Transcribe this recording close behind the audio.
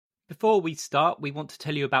Before we start, we want to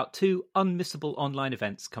tell you about two unmissable online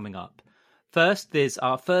events coming up. First, there's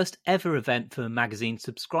our first ever event for magazine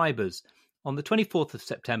subscribers. On the 24th of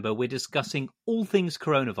September, we're discussing all things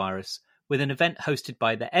coronavirus with an event hosted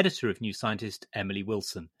by the editor of New Scientist, Emily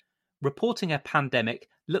Wilson. Reporting a pandemic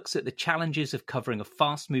looks at the challenges of covering a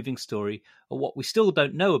fast-moving story of what we still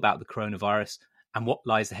don't know about the coronavirus and what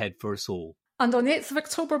lies ahead for us all. And on the 8th of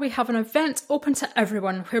October, we have an event open to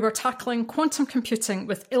everyone where we're tackling quantum computing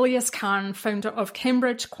with Ilyas Khan, founder of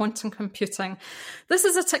Cambridge Quantum Computing. This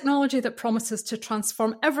is a technology that promises to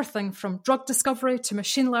transform everything from drug discovery to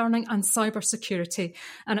machine learning and cybersecurity,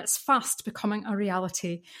 and it's fast becoming a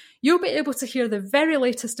reality. You'll be able to hear the very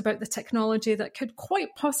latest about the technology that could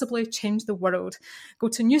quite possibly change the world. Go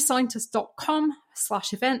to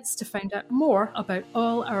newscientist.com/events to find out more about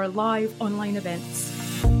all our live online events.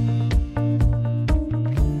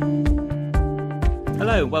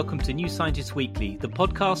 Hello and welcome to New Scientist Weekly, the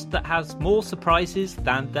podcast that has more surprises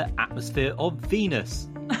than the atmosphere of Venus.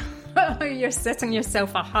 You're setting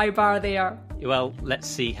yourself a high bar there. Well, let's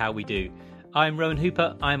see how we do. I'm Rowan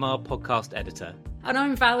Hooper, I'm our podcast editor. And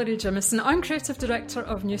I'm Valerie Jimison, I'm creative director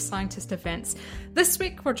of New Scientist Events. This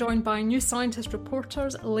week we're joined by New Scientist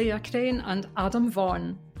reporters Leah Crane and Adam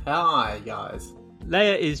Vaughan. Hi guys.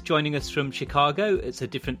 Leah is joining us from Chicago. It's a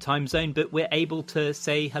different time zone, but we're able to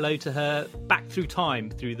say hello to her back through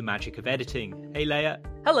time through the magic of editing. Hey, Leah.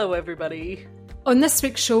 Hello, everybody. On this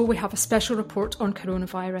week's show, we have a special report on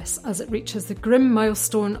coronavirus as it reaches the grim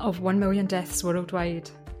milestone of 1 million deaths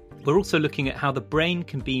worldwide. We're also looking at how the brain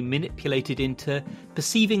can be manipulated into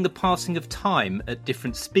perceiving the passing of time at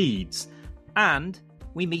different speeds. And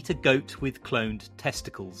we meet a goat with cloned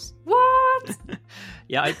testicles. What?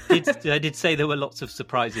 Yeah, I did say there were lots of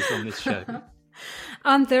surprises on this show.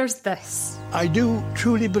 And there's this. I do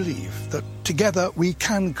truly believe that together we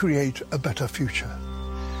can create a better future.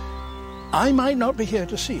 I might not be here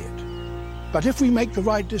to see it, but if we make the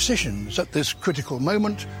right decisions at this critical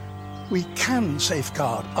moment, we can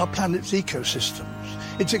safeguard our planet's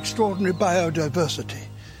ecosystems, its extraordinary biodiversity,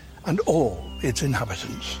 and all its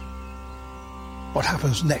inhabitants. What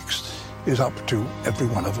happens next is up to every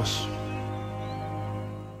one of us.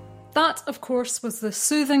 That, of course, was the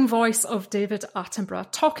soothing voice of David Attenborough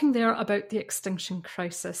talking there about the extinction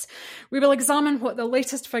crisis. We will examine what the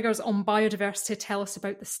latest figures on biodiversity tell us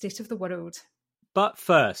about the state of the world. But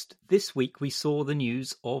first, this week we saw the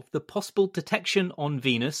news of the possible detection on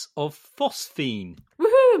Venus of phosphine.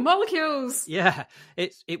 Woohoo! Molecules! Yeah,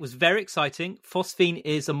 it was very exciting. Phosphine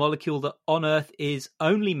is a molecule that on Earth is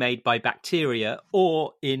only made by bacteria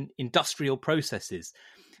or in industrial processes.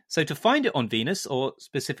 So to find it on Venus, or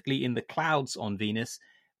specifically in the clouds on Venus,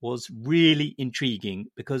 was really intriguing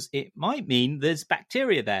because it might mean there's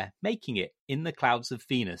bacteria there making it in the clouds of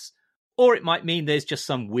Venus. Or it might mean there's just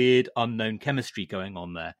some weird unknown chemistry going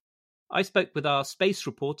on there. I spoke with our space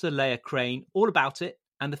reporter, Leah Crane, all about it.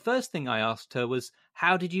 And the first thing I asked her was,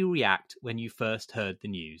 how did you react when you first heard the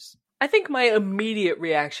news? I think my immediate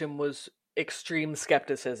reaction was extreme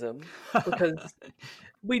skepticism because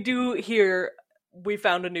we do hear we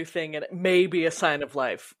found a new thing and it may be a sign of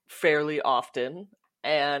life fairly often.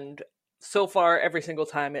 And so far, every single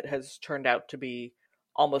time it has turned out to be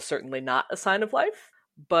almost certainly not a sign of life.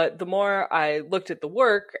 But the more I looked at the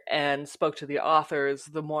work and spoke to the authors,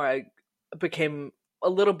 the more I became a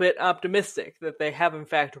little bit optimistic that they have in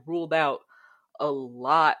fact ruled out a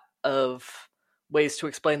lot of ways to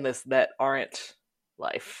explain this that aren't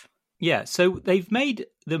life. Yeah, so they've made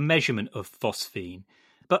the measurement of phosphine.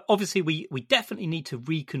 But obviously, we definitely need to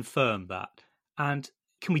reconfirm that. And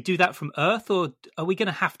can we do that from Earth, or are we going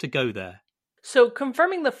to have to go there? So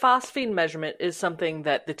confirming the phosphine measurement is something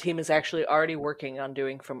that the team is actually already working on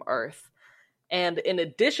doing from Earth. And in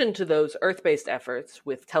addition to those Earth-based efforts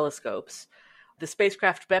with telescopes, the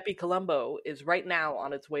spacecraft Bepi Colombo is right now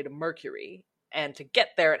on its way to Mercury. And to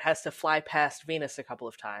get there, it has to fly past Venus a couple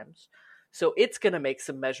of times. So it's going to make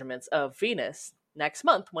some measurements of Venus next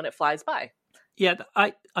month when it flies by. Yeah,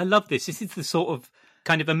 I love this. This is the sort of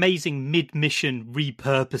kind of amazing mid-mission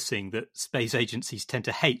repurposing that space agencies tend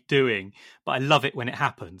to hate doing, but I love it when it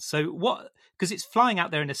happens. So what, because it's flying out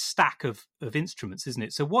there in a stack of instruments, isn't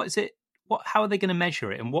it? So what is it, how are they going to measure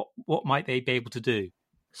it, and what might they be able to do?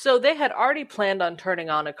 So they had already planned on turning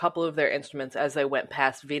on a couple of their instruments as they went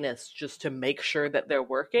past Venus just to make sure that they're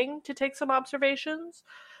working to take some observations.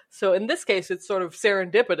 So in this case, it's sort of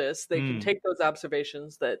serendipitous. They can take those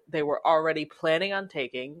observations that they were already planning on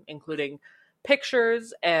taking, including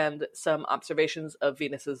pictures and some observations of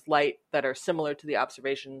Venus's light that are similar to the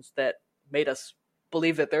observations that made us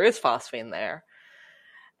believe that there is phosphine there.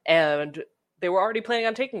 And they were already planning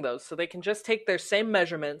on taking those, so they can just take their same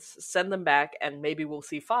measurements, send them back, and maybe we'll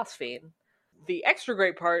see phosphine. The extra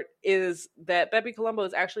great part is that BepiColombo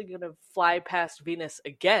is actually going to fly past Venus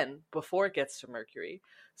again before it gets to Mercury.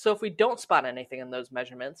 So if we don't spot anything in those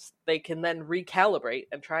measurements, they can then recalibrate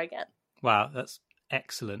and try again. Wow, that's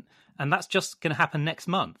excellent. And that's just going to happen next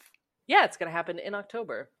month? Yeah, it's going to happen in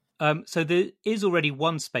October. So there is already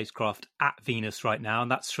one spacecraft at Venus right now,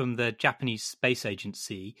 and that's from the Japanese Space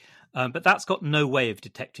Agency. But that's got no way of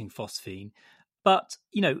detecting phosphine. But,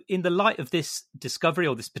 in the light of this discovery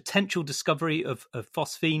or this potential discovery of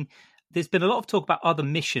phosphine, there's been a lot of talk about other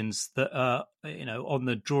missions that are, on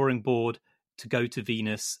the drawing board to go to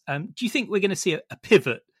Venus. Do you think we're going to see a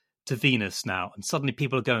pivot to Venus now? And suddenly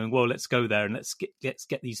people are going, well, let's go there and let's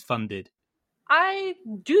get these funded. I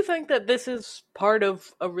do think that this is part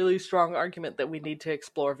of a really strong argument that we need to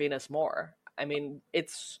explore Venus more. I mean,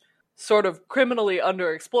 it's sort of criminally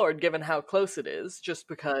underexplored given how close it is, just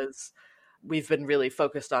because we've been really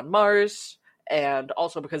focused on Mars, and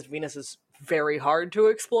also because Venus is very hard to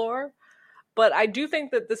explore. But I do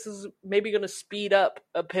think that this is maybe going to speed up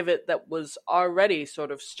a pivot that was already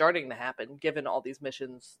sort of starting to happen, given all these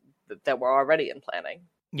missions that were already in planning.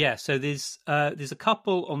 Yeah, so there's a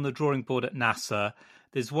couple on the drawing board at NASA.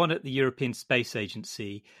 There's one at the European Space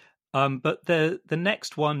Agency. But the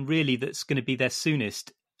next one really that's going to be there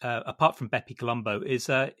soonest, apart from BepiColombo, is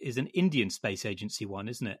an Indian Space Agency one,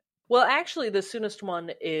 isn't it? Well, actually, the soonest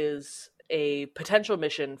one is a potential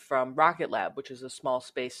mission from Rocket Lab, which is a small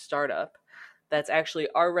space startup that's actually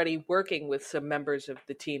already working with some members of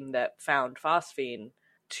the team that found phosphine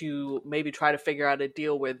to maybe try to figure out a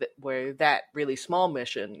deal where that really small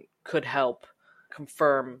mission could help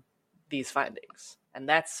confirm these findings. And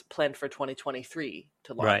that's planned for 2023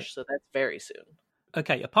 to launch, right. So that's very soon.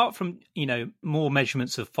 Okay, apart from, more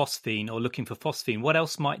measurements of phosphine or looking for phosphine, what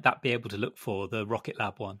else might that be able to look for, the Rocket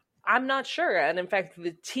Lab one? I'm not sure. And in fact,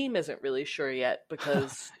 the team isn't really sure yet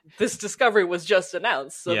because this discovery was just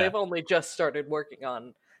announced. So They've only just started working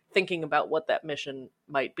on thinking about what that mission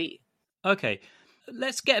might be. Okay,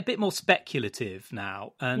 let's get a bit more speculative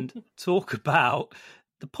now and talk about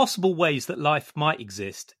the possible ways that life might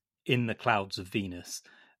exist in the clouds of Venus.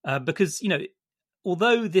 Because,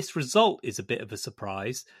 although this result is a bit of a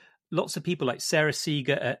surprise, lots of people like Sarah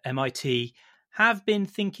Seeger at MIT have been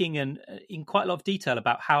thinking and in quite a lot of detail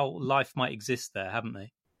about how life might exist there, haven't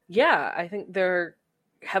they? Yeah, I think there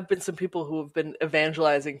have been some people who have been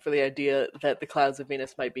evangelizing for the idea that the clouds of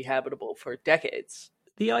Venus might be habitable for decades.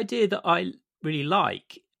 The idea that I really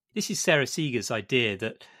like, this is Sarah Seeger's idea,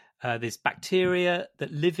 that there's bacteria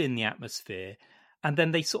that live in the atmosphere and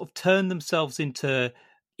then they sort of turn themselves into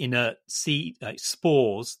inert seed,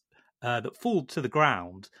 spores that fall to the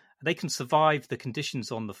ground. They can survive the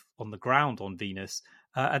conditions on the ground on Venus,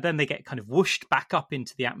 and then they get kind of whooshed back up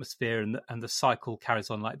into the atmosphere, and the cycle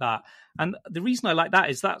carries on like that. And the reason I like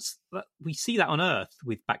that is that we see that on Earth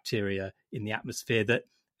with bacteria in the atmosphere that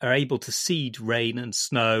are able to seed rain and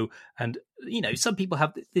snow. And some people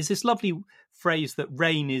there's this lovely phrase that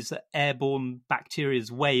rain is airborne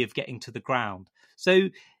bacteria's way of getting to the ground. So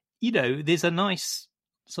there's a nice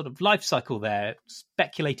sort of life cycle there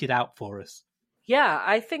speculated out for us. Yeah,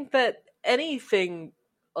 I think that anything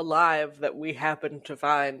alive that we happen to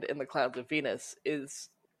find in the clouds of Venus is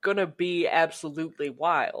going to be absolutely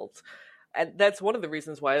wild. And that's one of the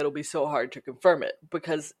reasons why it'll be so hard to confirm it,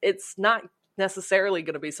 because it's not necessarily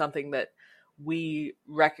going to be something that we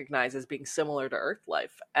recognize as being similar to Earth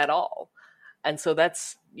life at all. And so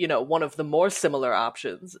that's, one of the more similar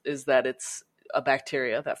options is that it's a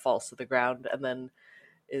bacteria that falls to the ground and then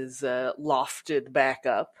is lofted back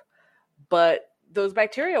up. But those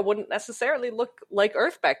bacteria wouldn't necessarily look like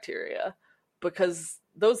Earth bacteria because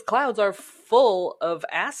those clouds are full of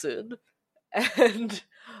acid, and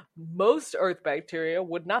most Earth bacteria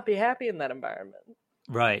would not be happy in that environment.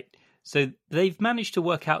 Right. So they've managed to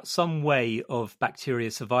work out some way of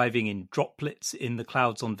bacteria surviving in droplets in the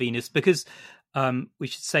clouds on Venus, because we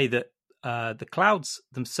should say that the clouds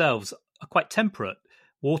themselves are quite temperate.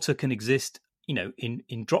 Water can exist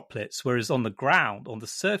in droplets, whereas on the ground, on the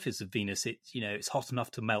surface of Venus, it's hot enough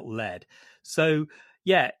to melt lead. So,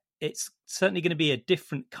 yeah, it's certainly going to be a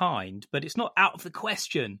different kind, but it's not out of the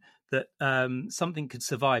question that something could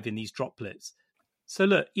survive in these droplets. So,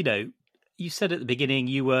 look, you said at the beginning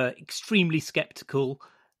you were extremely skeptical.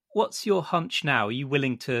 What's your hunch now? Are you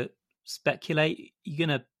willing to speculate? Are you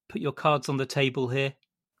going to put your cards on the table here?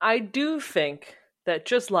 I do think that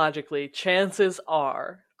just logically, chances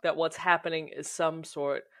are that what's happening is some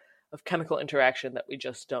sort of chemical interaction that we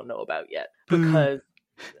just don't know about yet. Because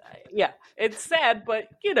Yeah, it's sad, but,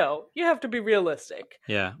 you have to be realistic.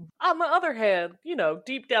 Yeah. On the other hand,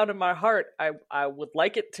 deep down in my heart, I would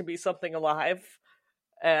like it to be something alive,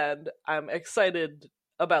 and I'm excited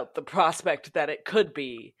about the prospect that it could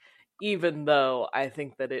be, even though I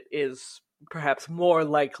think that it is perhaps more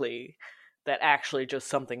likely that actually just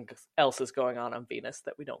something else is going on Venus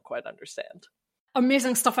that we don't quite understand.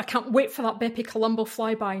 Amazing stuff. I can't wait for that Bepi Colombo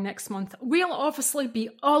flyby next month. We'll obviously be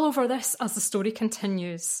all over this as the story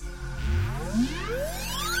continues.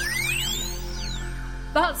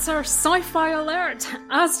 That's our sci-fi alert.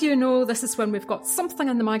 As you know, this is when we've got something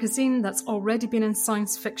in the magazine that's already been in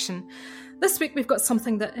science fiction. This week we've got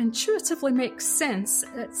something that intuitively makes sense.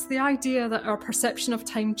 It's the idea that our perception of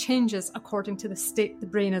time changes according to the state the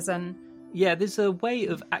brain is in. Yeah, there's a way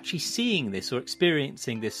of actually seeing this or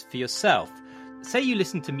experiencing this for yourself. Say you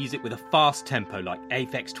listen to music with a fast tempo like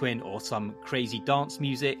Aphex Twin or some crazy dance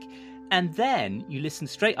music, and then you listen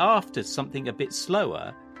straight after something a bit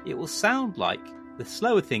slower, it will sound like the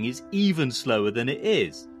slower thing is even slower than it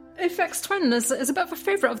is. Aphex Twin is a bit of a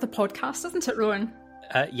favourite of the podcast, isn't it, Rowan?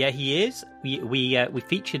 Yeah, he is. We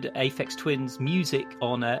featured Aphex Twin's music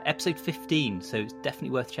on episode 15, so it's definitely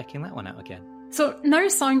worth checking that one out again. So now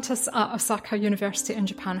scientists at Osaka University in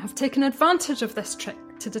Japan have taken advantage of this trick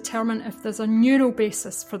to determine if there's a neural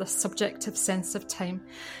basis for the subjective sense of time.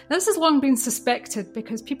 Now, this has long been suspected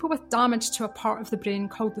because people with damage to a part of the brain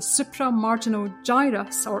called the supramarginal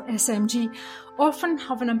gyrus, or SMG, often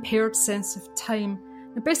have an impaired sense of time.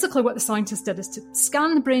 Now, basically what the scientists did is to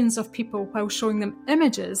scan the brains of people while showing them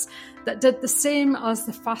images that did the same as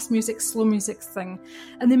the fast music, slow music thing,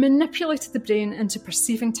 and they manipulated the brain into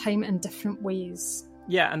perceiving time in different ways.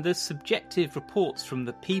 Yeah, and the subjective reports from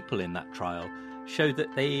the people in that trial show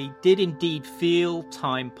that they did indeed feel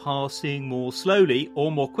time passing more slowly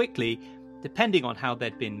or more quickly, depending on how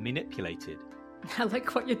they'd been manipulated. I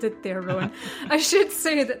like what you did there, Rowan. I should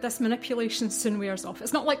say that this manipulation soon wears off.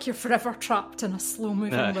 It's not like you're forever trapped in a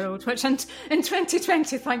slow-moving world, which in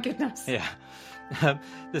 2020, thank goodness. Yeah.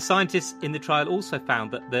 The scientists in the trial also found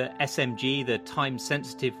that the SMG, the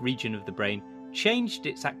time-sensitive region of the brain, changed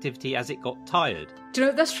its activity as it got tired. Do you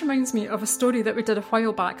know, this reminds me of a story that we did a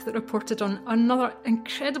while back that reported on another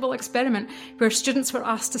incredible experiment where students were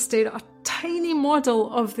asked to stare at a tiny model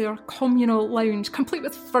of their communal lounge, complete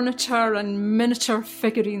with furniture and miniature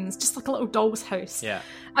figurines, just like a little doll's house. Yeah.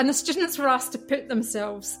 And the students were asked to put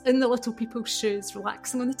themselves in the little people's shoes,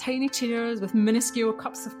 relaxing on the tiny chairs with minuscule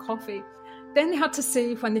cups of coffee. Then they had to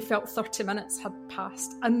say when they felt 30 minutes had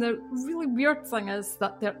passed. And the really weird thing is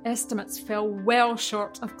that their estimates fell well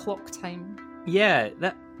short of clock time. Yeah,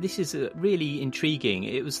 this is really intriguing.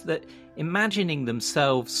 It was that imagining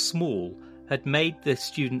themselves small had made the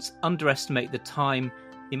students underestimate the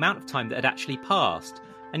amount of time that had actually passed.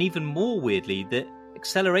 And even more weirdly, the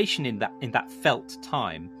acceleration in that felt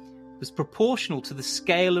time was proportional to the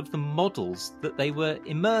scale of the models that they were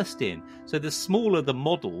immersed in. So the smaller the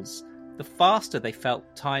models, the faster they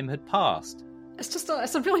felt time had passed.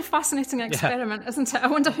 It's a really fascinating experiment, isn't it? I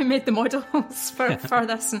wonder who made the models for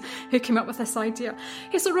this and who came up with this idea.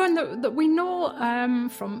 Okay, so Ron, that we know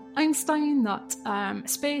from Einstein that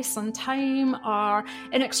space and time are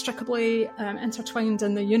inextricably intertwined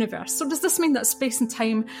in the universe. So does this mean that space and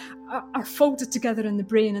time are folded together in the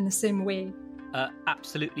brain in the same way?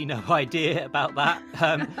 Absolutely no idea about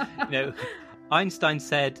that. Einstein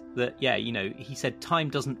said that, he said time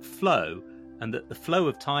doesn't flow, and that the flow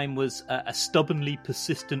of time was a stubbornly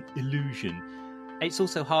persistent illusion. It's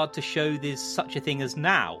also hard to show there's such a thing as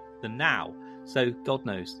the now. So God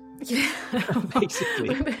knows. Yeah, basically.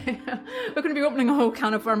 We're going to be opening a whole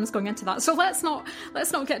can of worms going into that. So let's not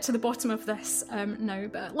get to the bottom of this now,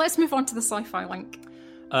 but let's move on to the sci-fi link.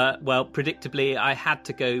 Well, predictably, I had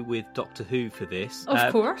to go with Doctor Who for this.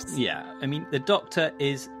 Of course. Yeah, I mean, the Doctor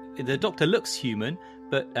looks human,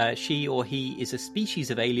 but she or he is a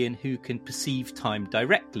species of alien who can perceive time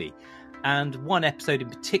directly. And one episode in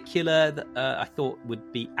particular that I thought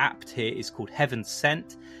would be apt here is called Heaven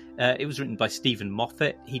Sent. It was written by Stephen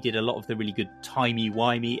Moffat. He did a lot of the really good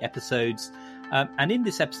timey-wimey episodes. And in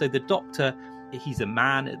this episode, the Doctor, he's a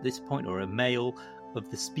man at this point, or a male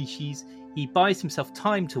of the species. He buys himself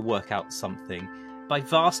time to work out something by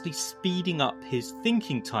vastly speeding up his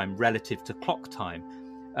thinking time relative to clock time.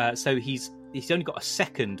 So he's only got a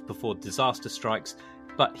second before disaster strikes,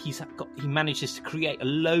 but he manages to create a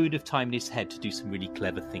load of time in his head to do some really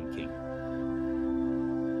clever thinking.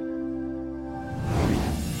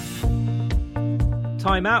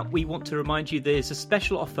 Time out, we want to remind you there's a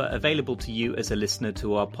special offer available to you as a listener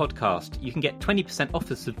to our podcast. You can get 20% off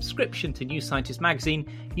a subscription to New Scientist magazine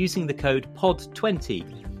using the code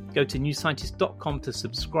POD20. Go to newscientist.com to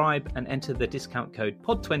subscribe and enter the discount code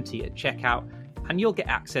POD20 at checkout, and you'll get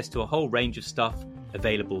access to a whole range of stuff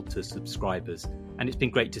available to subscribers. And it's been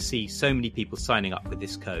great to see so many people signing up with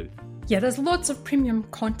this code. Yeah, there's loads of premium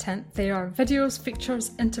content there, videos,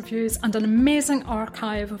 features, interviews, and an amazing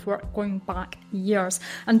archive of work going back years.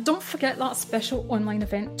 And don't forget that special online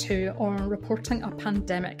event too on reporting a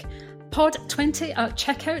pandemic. Pod20 at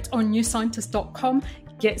checkout on newscientist.com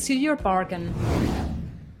gets you your bargain.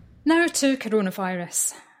 Now to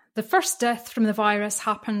coronavirus. The first death from the virus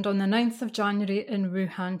happened on the 9th of January in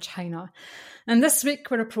Wuhan, China. And this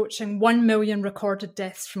week we're approaching 1 million recorded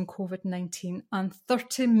deaths from COVID-19 and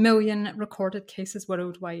 30 million recorded cases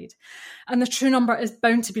worldwide. And the true number is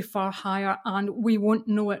bound to be far higher, and we won't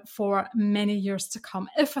know it for many years to come,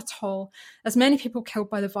 if at all, as many people killed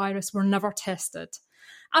by the virus were never tested.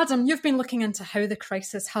 Adam, you've been looking into how the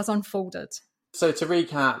crisis has unfolded. So to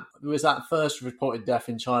recap, there was that first reported death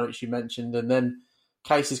in China, which you mentioned, and then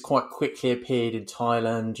cases quite quickly appeared in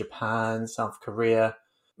Thailand, Japan, South Korea.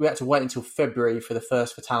 We had to wait until February for the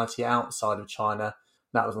first fatality outside of China.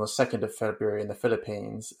 That was on the 2nd of February in the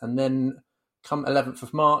Philippines. And then come 11th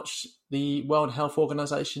of March, the World Health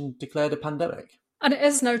Organization declared a pandemic. And it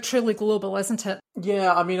is now truly global, isn't it?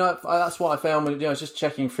 Yeah, I mean, that's what I found. I was just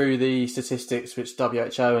checking through the statistics which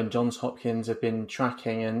WHO and Johns Hopkins have been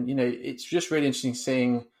tracking. And, it's just really interesting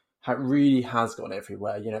seeing how it really has gone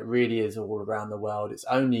everywhere. It really is all around the world. It's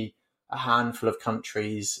only a handful of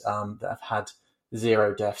countries that have had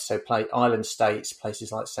 0 deaths. So island states,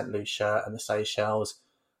 places like St. Lucia and the Seychelles,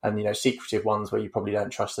 and, secretive ones where you probably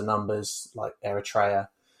don't trust the numbers, like Eritrea.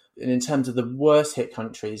 And in terms of the worst hit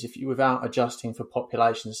countries, without adjusting for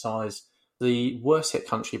population size, the worst hit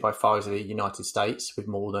country by far is the United States with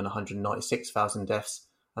more than 196,000 deaths.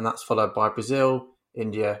 And that's followed by Brazil,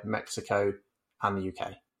 India, Mexico, and the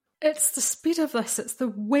UK. It's the speed of this. It's the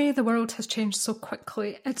way the world has changed so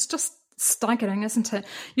quickly. It's just staggering, isn't it?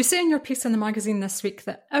 You say in your piece in the magazine this week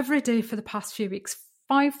that every day for the past few weeks,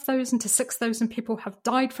 5,000 to 6,000 people have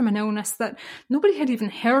died from an illness that nobody had even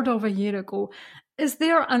heard of a year ago. Is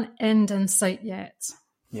there an end in sight yet?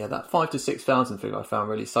 Yeah, that 5,000 to 6,000 figure I found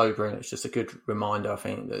really sobering. It's just a good reminder, I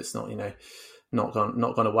think, that it's not, not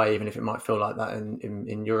gone away, even if it might feel like that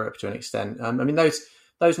in Europe to an extent.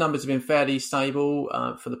 Those numbers have been fairly stable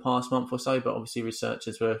for the past month or so, but obviously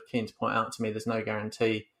researchers were keen to point out to me there's no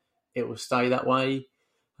guarantee it will stay that way.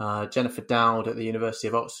 Jennifer Dowd at the University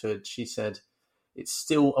of Oxford, she said, it's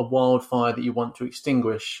still a wildfire that you want to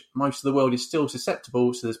extinguish. Most of the world is still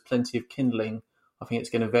susceptible, so there's plenty of kindling. I think it's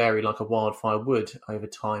going to vary like a wildfire would over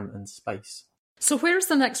time and space. So where's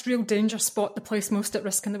the next real danger spot, the place most at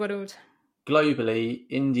risk in the world? Globally,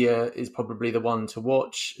 India is probably the one to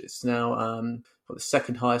watch. It's now got the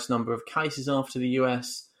second highest number of cases after the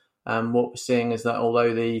US. What we're seeing is that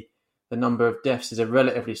although the number of deaths is a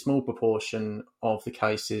relatively small proportion of the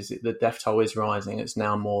cases, the death toll is rising. It's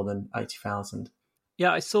now more than 80,000.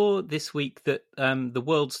 Yeah, I saw this week that the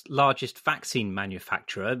world's largest vaccine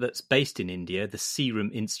manufacturer that's based in India, the Serum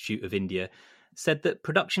Institute of India, said that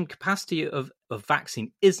production capacity of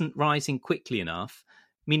vaccine isn't rising quickly enough,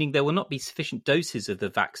 meaning there will not be sufficient doses of the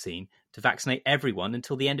vaccine to vaccinate everyone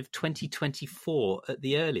until the end of 2024 at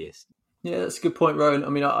the earliest. Yeah, that's a good point, Rowan. I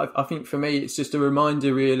mean, I think for me, it's just a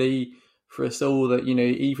reminder really for us all that,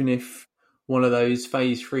 even if one of those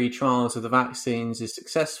phase 3 trials of the vaccines is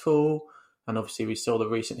successful, and obviously we saw the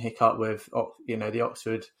recent hiccup with, the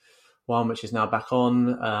Oxford one, which is now back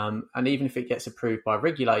on. And even if it gets approved by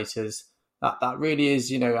regulators, that really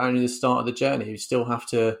is, only the start of the journey. You still have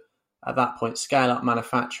to, at that point, scale up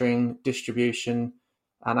manufacturing, distribution,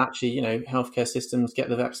 and actually, healthcare systems get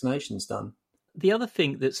the vaccinations done. The other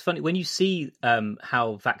thing that's funny, when you see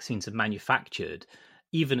how vaccines are manufactured,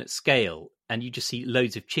 even at scale, and you just see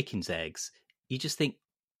loads of chickens' eggs, you just think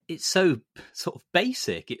it's so sort of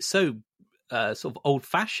basic. It's so sort of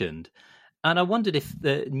old-fashioned. And I wondered if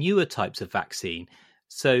the newer types of vaccine,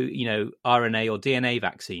 so, RNA or DNA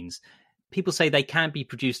vaccines, people say they can be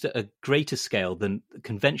produced at a greater scale than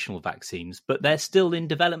conventional vaccines, but they're still in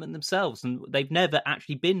development themselves, and they've never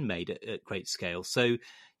actually been made at great scale. So,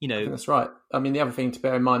 I think that's right. I mean, the other thing to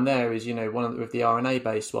bear in mind there is, with the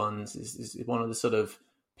RNA-based ones is one of the sort of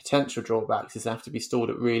potential drawbacks is they have to be stored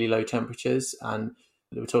at really low temperatures, and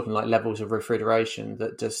we're talking like levels of refrigeration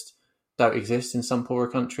that just don't exist in some poorer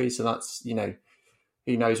countries. So that's,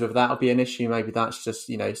 who knows whether that'll be an issue. Maybe that's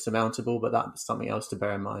just, surmountable, but that's something else to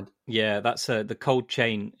bear in mind. Yeah, that's the cold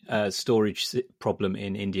chain storage problem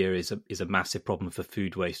in India is a massive problem for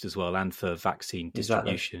food waste as well, and for vaccine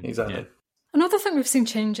distribution. Exactly. Yeah. Another thing we've seen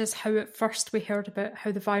change is how at first we heard about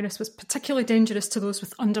how the virus was particularly dangerous to those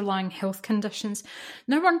with underlying health conditions.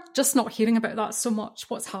 Now we're just not hearing about that so much.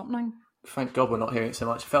 What's happening? Thank God we're not hearing it so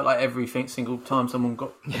much. It felt like every single time someone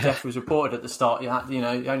got a death was reported at the start, you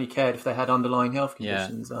only cared if they had underlying health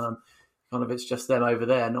conditions. Yeah. Kind of it's just them over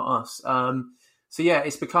there, not us. So yeah,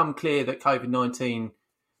 it's become clear that COVID-19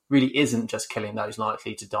 really isn't just killing those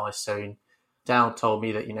likely to die soon. Dowd told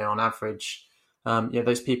me that, on average,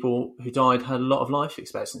 those people who died had a lot of life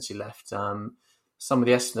expectancy left. Some of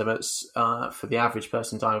the estimates for the average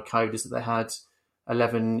person dying of COVID is that they had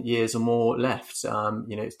 11 years or more left.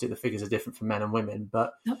 The figures are different for men and women,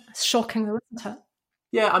 but it's shocking, though, isn't it?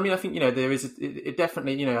 Yeah, I mean, I think there is it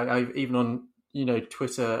definitely. Even on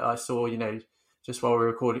Twitter, I saw just while we're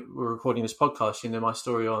recording this podcast, my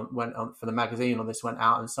story went on for the magazine on this went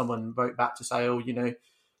out, and someone wrote back to say,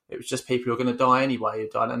 it was just people who are going to die anyway who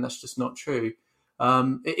died, and that's just not true.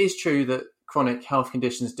 It is true that chronic health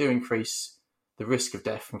conditions do increase the risk of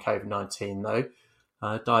death from COVID-19,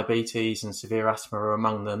 though. Diabetes and severe asthma are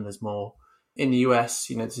among them. There's more. In the US,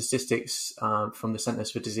 the statistics from the Centers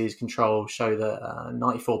for Disease Control show that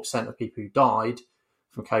 94% of people who died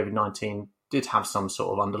from COVID-19 did have some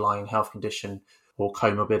sort of underlying health condition or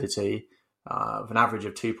comorbidity, with an average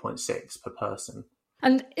of 2.6 per person.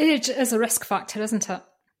 And age is a risk factor, isn't it?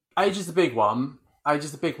 Age is the big one. Age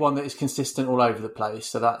is the big one that is consistent all over the place.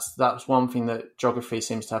 So that's one thing that geography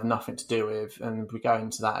seems to have nothing to do with, and we go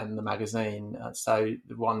into that in the magazine. So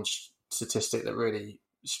the one statistic that really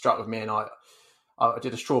struck with me, and I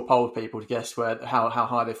did a straw poll with people to guess how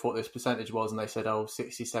high they thought this percentage was, and they said,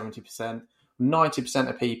 60, 70%. 90%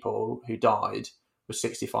 of people who died were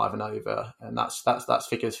 65 and over, and that's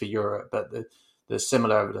figures for Europe, but there's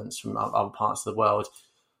similar evidence from other parts of the world.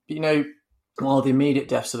 But, while the immediate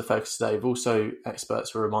deaths are the focus today, also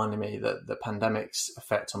experts were reminding me that the pandemic's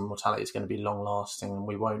effect on mortality is going to be long-lasting, and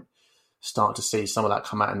we won't start to see some of that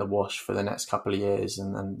come out in the wash for the next couple of years.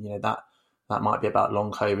 And that might be about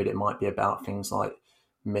long COVID. It might be about things like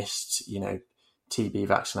missed, TB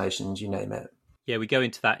vaccinations, you name it. Yeah, we go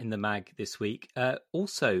into that in the mag this week.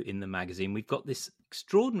 Also in the magazine, we've got this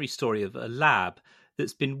extraordinary story of a lab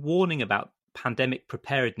that's been warning about pandemic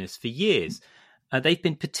preparedness for years. They've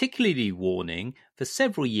been particularly warning for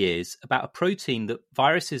several years about a protein that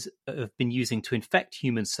viruses have been using to infect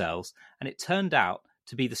human cells, and it turned out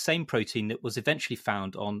to be the same protein that was eventually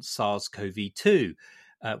found on SARS-CoV-2,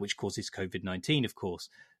 which causes COVID-19, of course.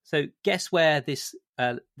 So guess where this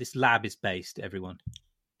lab is based, everyone?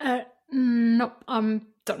 No,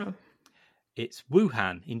 don't know. It's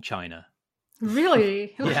Wuhan in China.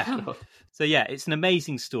 Really? Yeah. So yeah, it's an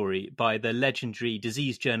amazing story by the legendary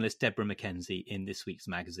disease journalist Deborah McKenzie in this week's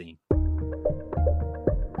magazine.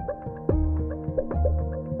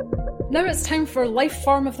 Now it's time for Life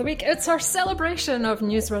Form of the Week. It's our celebration of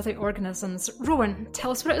newsworthy organisms. Rowan,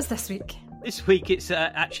 tell us what it is this week. This week it's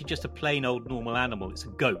actually just a plain old normal animal. It's a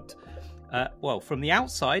goat. From the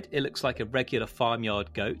outside, it looks like a regular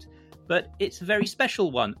farmyard goat, but it's a very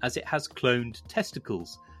special one as it has cloned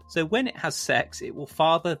testicles. So when it has sex, it will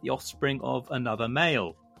father the offspring of another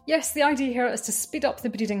male. Yes, the idea here is to speed up the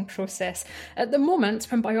breeding process. At the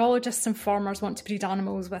moment, when biologists and farmers want to breed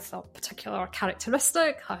animals with a particular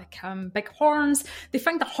characteristic, like big horns, they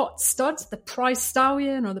find the hot stud, the prize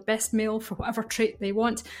stallion, or the best male for whatever trait they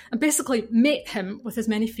want, and basically mate him with as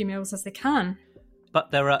many females as they can.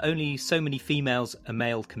 But there are only so many females a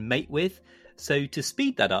male can mate with, so to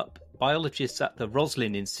speed that up, biologists at the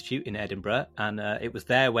Roslin Institute in Edinburgh, and it was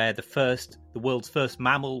there where the world's first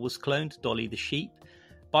mammal was cloned, Dolly the sheep.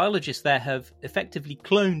 Biologists there have effectively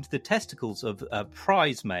cloned the testicles of a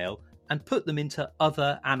prize male and put them into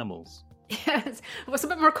other animals. Yes, well, it's a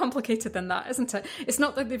bit more complicated than that, isn't it? It's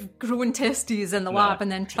not like they've grown testes in the lab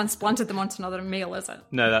and then transplanted them onto another male, is it?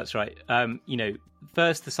 No, that's right.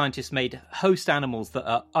 First the scientists made host animals that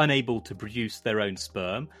are unable to produce their own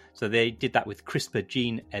sperm. So they did that with CRISPR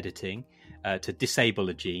gene editing to disable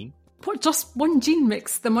a gene. What, just one gene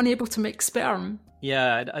makes them unable to make sperm?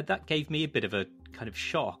 Yeah, that gave me a bit of a kind of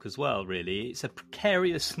shock as well, really. It's a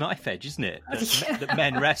precarious knife edge, isn't it, that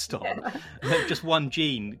men rest on. Yeah. Just one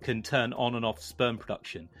gene can turn on and off sperm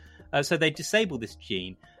production. So they disable this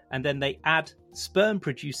gene, and then they add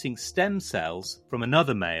sperm-producing stem cells from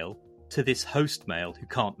another male to this host male who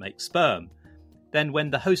can't make sperm. Then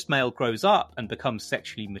when the host male grows up and becomes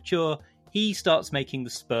sexually mature, he starts making the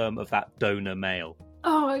sperm of that donor male.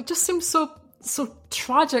 Oh, it just seems so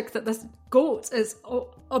tragic that this goat is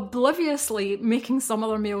obliviously making some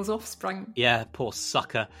other male's offspring. Yeah, poor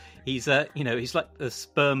sucker. He's he's like the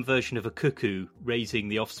sperm version of a cuckoo raising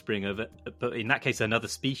the offspring of but in that case another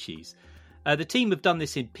species. The team have done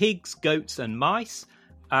this in pigs, goats and mice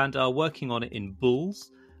and are working on it in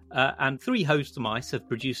bulls. And 3 host mice have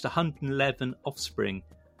produced 111 offspring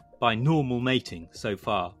by normal mating so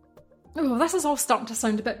far. Oh, this is all starting to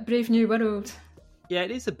sound a bit Brave New World. Yeah,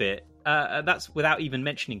 it is a bit. That's without even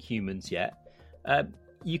mentioning humans yet.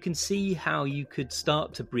 You can see how you could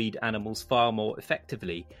start to breed animals far more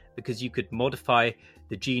effectively because you could modify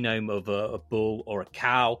the genome of a bull or a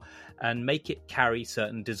cow and make it carry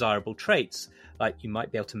certain desirable traits. Like you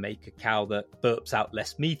might be able to make a cow that burps out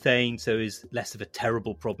less methane, so is less of a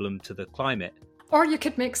terrible problem to the climate. Or you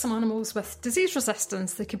could make some animals with disease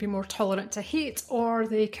resistance. They could be more tolerant to heat, or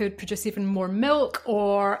they could produce even more milk,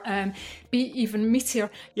 or be even meatier.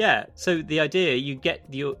 Yeah, so the idea, you get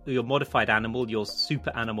your modified animal, your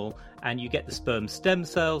super animal, and you get the sperm stem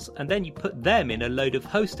cells, and then you put them in a load of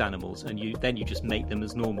host animals, and you just make them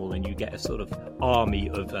as normal, and you get a sort of army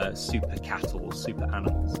of super cattle or super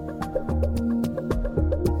animals.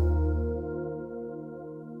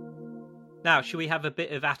 Now, shall we have a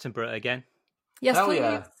bit of Attenborough again? Yes, Hell please.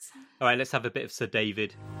 yeah. All right, let's have a bit of Sir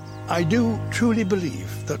David. I do truly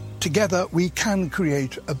believe that together we can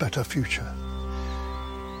create a better future.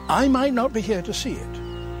 I might not be here to see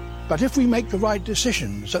it, but if we make the right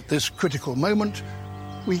decisions at this critical moment,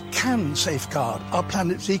 we can safeguard our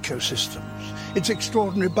planet's ecosystems, its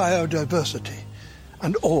extraordinary biodiversity,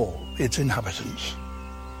 and all its inhabitants.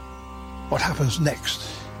 What happens next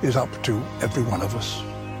is up to every one of us.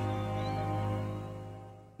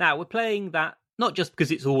 Now, we're playing that not just because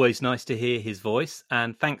it's always nice to hear his voice,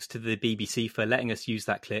 and thanks to the BBC for letting us use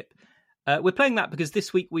that clip. We're playing that because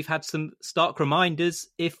this week we've had some stark reminders,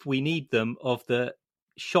 if we need them, of the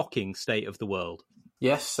shocking state of the world.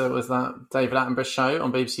 Yes, so it was that David Attenborough show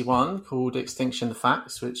on BBC One called Extinction the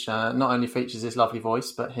Facts, which not only features his lovely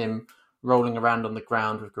voice, but him rolling around on the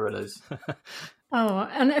ground with gorillas. Oh,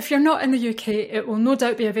 and if you're not in the UK, it will no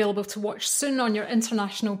doubt be available to watch soon on your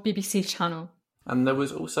international BBC channel. And there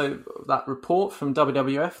was also that report from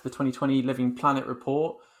WWF, the 2020 Living Planet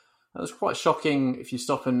report. That was quite shocking if you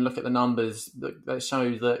stop and look at the numbers that show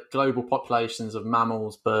that global populations of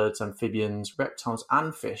mammals, birds, amphibians, reptiles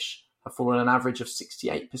and fish have fallen an average of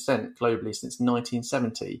 68% globally since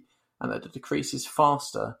 1970, and that the decrease is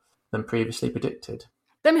faster than previously predicted.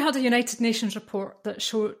 Then we had a United Nations report that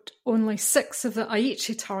showed only 6 of the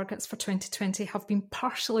Aichi targets for 2020 have been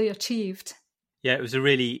partially achieved. Yeah, it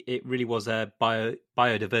really was a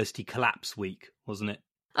biodiversity collapse week, wasn't it?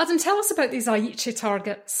 Adam, tell us about these Aichi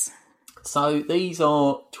targets. So these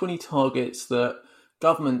are 20 targets that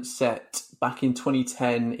government set back in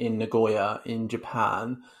 2010 in Nagoya in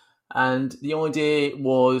Japan. And the idea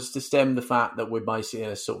was to stem the fact that we're basically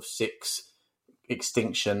in a sort of 6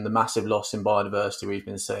 extinction, the massive loss in biodiversity we've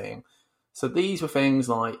been seeing. So these were things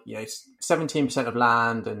like, 17% of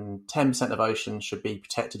land and 10% of ocean should be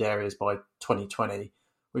protected areas by 2020.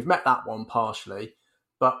 We've met that one partially,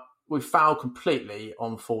 but we've failed completely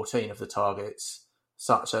on 14 of the targets,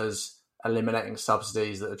 such as eliminating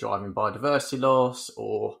subsidies that are driving biodiversity loss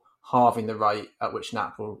or halving the rate at which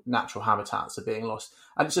natural habitats are being lost.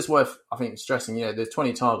 And it's just worth, I think, stressing, the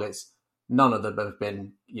 20 targets, none of them have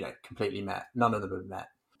been, completely met. None of them have been met.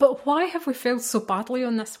 But why have we failed so badly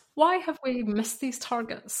on this? Why have we missed these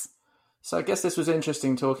targets? So I guess this was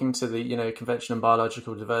interesting talking to the, Convention on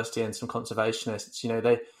Biological Diversity and some conservationists.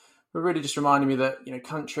 They were really just reminding me that,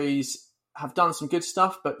 countries have done some good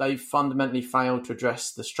stuff, but they've fundamentally failed to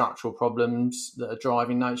address the structural problems that are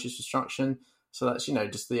driving nature's destruction. So that's,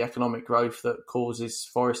 just the economic growth that causes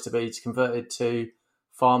forests to be converted to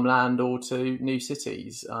farmland or to new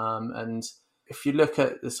cities. And if you look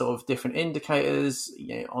at the sort of different indicators,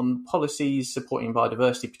 on policies supporting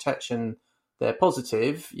biodiversity protection, they're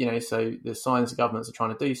positive, so the signs that governments are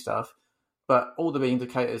trying to do stuff, but all the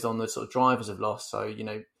indicators on the sort of drivers of loss. So,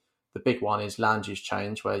 the big one is land use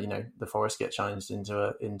change, where, the forests get changed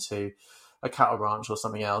into a cattle ranch or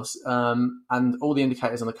something else. And all the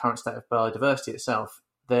indicators on the current state of biodiversity itself,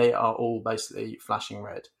 they are all basically flashing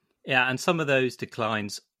red. Yeah, and some of those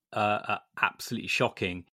declines are absolutely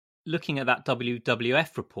shocking. Looking at that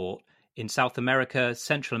WWF report, in South America,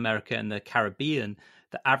 Central America and the Caribbean,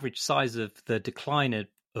 the average size of the decline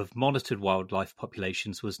of monitored wildlife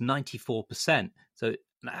populations was 94%. So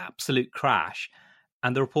an absolute crash.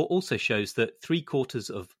 And the report also shows that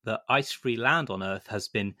 3/4 of the ice-free land on Earth has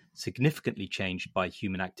been significantly changed by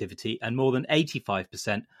human activity, and more than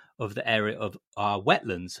 85% of the area of our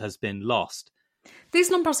wetlands has been lost.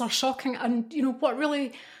 These numbers are shocking, and what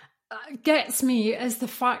really gets me is the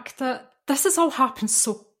fact that this has all happened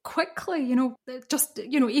so quickly,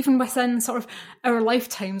 even within sort of our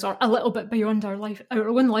lifetimes, or a little bit beyond our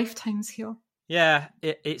own lifetimes here. Yeah,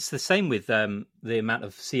 it's the same with the amount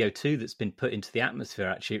of CO2 that's been put into the atmosphere,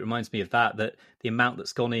 actually. It reminds me of that the amount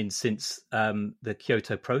that's gone in since the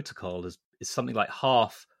Kyoto Protocol is something like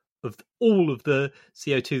half of all of the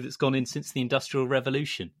CO2 that's gone in since the Industrial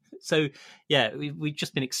Revolution. So, yeah, we've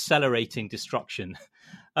just been accelerating destruction.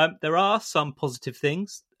 There are some positive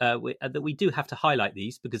things that we do have to highlight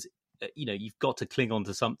these because, you've got to cling on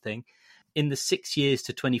to something. In the 6 years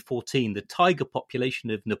to 2014, the tiger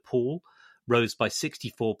population of Nepal rose by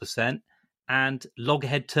 64%, and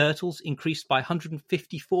loggerhead turtles increased by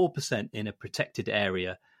 154% in a protected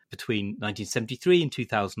area between 1973 and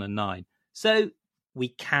 2009. So we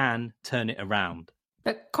can turn it around.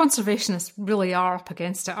 But conservationists really are up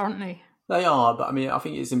against it, aren't they? They are, but I mean, I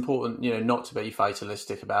think it's important, not to be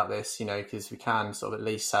fatalistic about this, because we can sort of at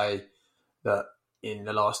least say that in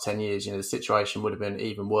the last 10 years, the situation would have been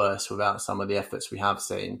even worse without some of the efforts we have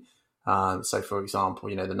seen. So, for example,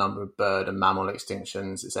 the number of bird and mammal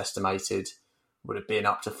extinctions is estimated would have been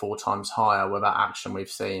up to 4 times higher without action we've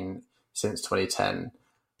seen since 2010.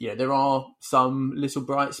 There are some little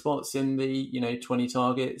bright spots in the, 20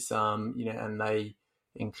 targets, and they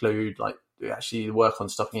include actually the work on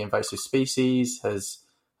stopping invasive species has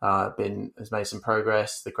made some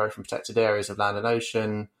progress. The growth in protected areas of land and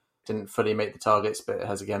ocean didn't fully meet the targets, but it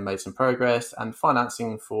has again made some progress. And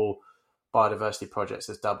financing for biodiversity projects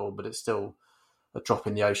has doubled, but it's still a drop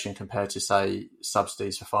in the ocean compared to, say,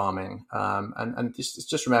 subsidies for farming. And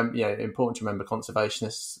just remember, important to remember,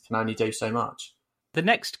 conservationists can only do so much. The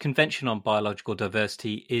next convention on biological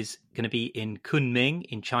diversity is going to be in Kunming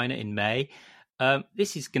in China in May.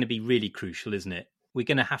 This is going to be really crucial, isn't it? We're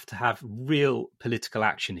going to have real political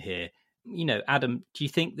action here. Adam, do you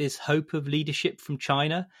think there's hope of leadership from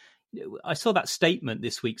China? I saw that statement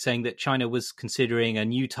this week saying that China was considering a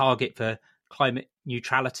new target for climate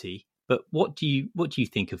neutrality. But what do you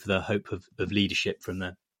think of the hope of leadership from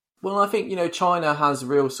them? Well, I think, China has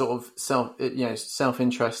real sort of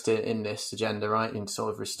self-interest in this agenda, right? In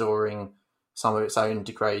sort of restoring some of its own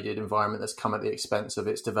degraded environment that's come at the expense of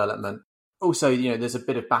its development. Also, there's a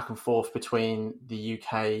bit of back and forth between the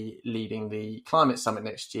UK leading the climate summit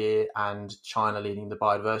next year and China leading the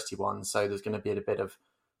biodiversity one. So there's going to be a bit of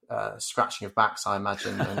scratching of backs, I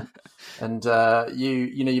imagine. And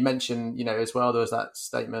you mentioned, as well, there was that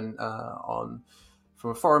statement from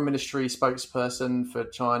a foreign ministry spokesperson for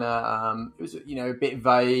China. It was, a bit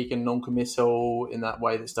vague and non-committal in that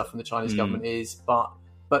way that stuff from the Chinese government is, but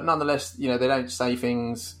nonetheless, they don't say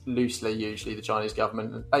things loosely, usually, the Chinese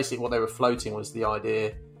government. And basically what they were floating was the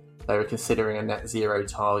idea they were considering a net zero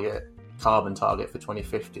carbon target for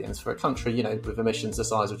 2050. And for a country, with emissions the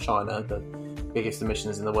size of China, the biggest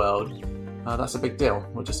emissions in the world, that's a big deal.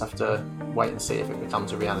 We'll just have to wait and see if it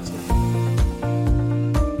becomes a reality.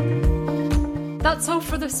 That's all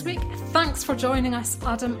for this week. Thanks for joining us,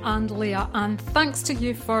 Adam and Leah, and thanks to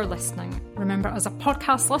you for listening. Remember, as a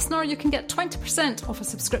podcast listener, you can get 20% off a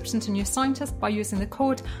subscription to New Scientist by using the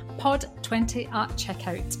code POD20 at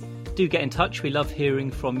checkout. Do get in touch. We love hearing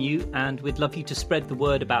from you, and we'd love you to spread the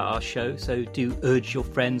word about our show. So do urge your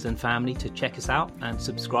friends and family to check us out and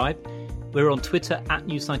subscribe. We're on Twitter at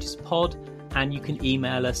New Scientist Pod, and you can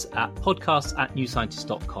email us at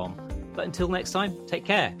podcasts@newscientist.com. But until next time, take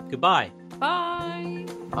care. Goodbye. Bye.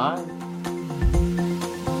 Bye.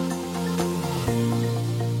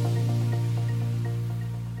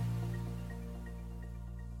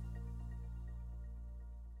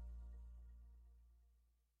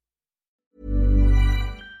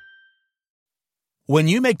 When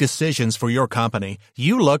you make decisions for your company,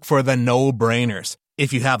 you look for the no-brainers.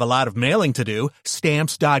 If you have a lot of mailing to do,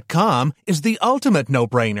 Stamps.com is the ultimate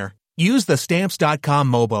no-brainer. Use the Stamps.com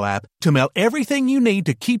mobile app to mail everything you need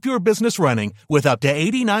to keep your business running with up to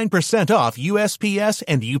 89% off USPS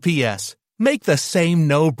and UPS. Make the same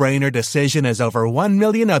no-brainer decision as over 1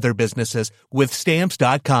 million other businesses with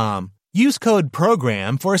Stamps.com. Use code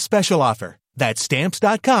PROGRAM for a special offer. That's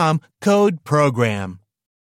Stamps.com, code PROGRAM.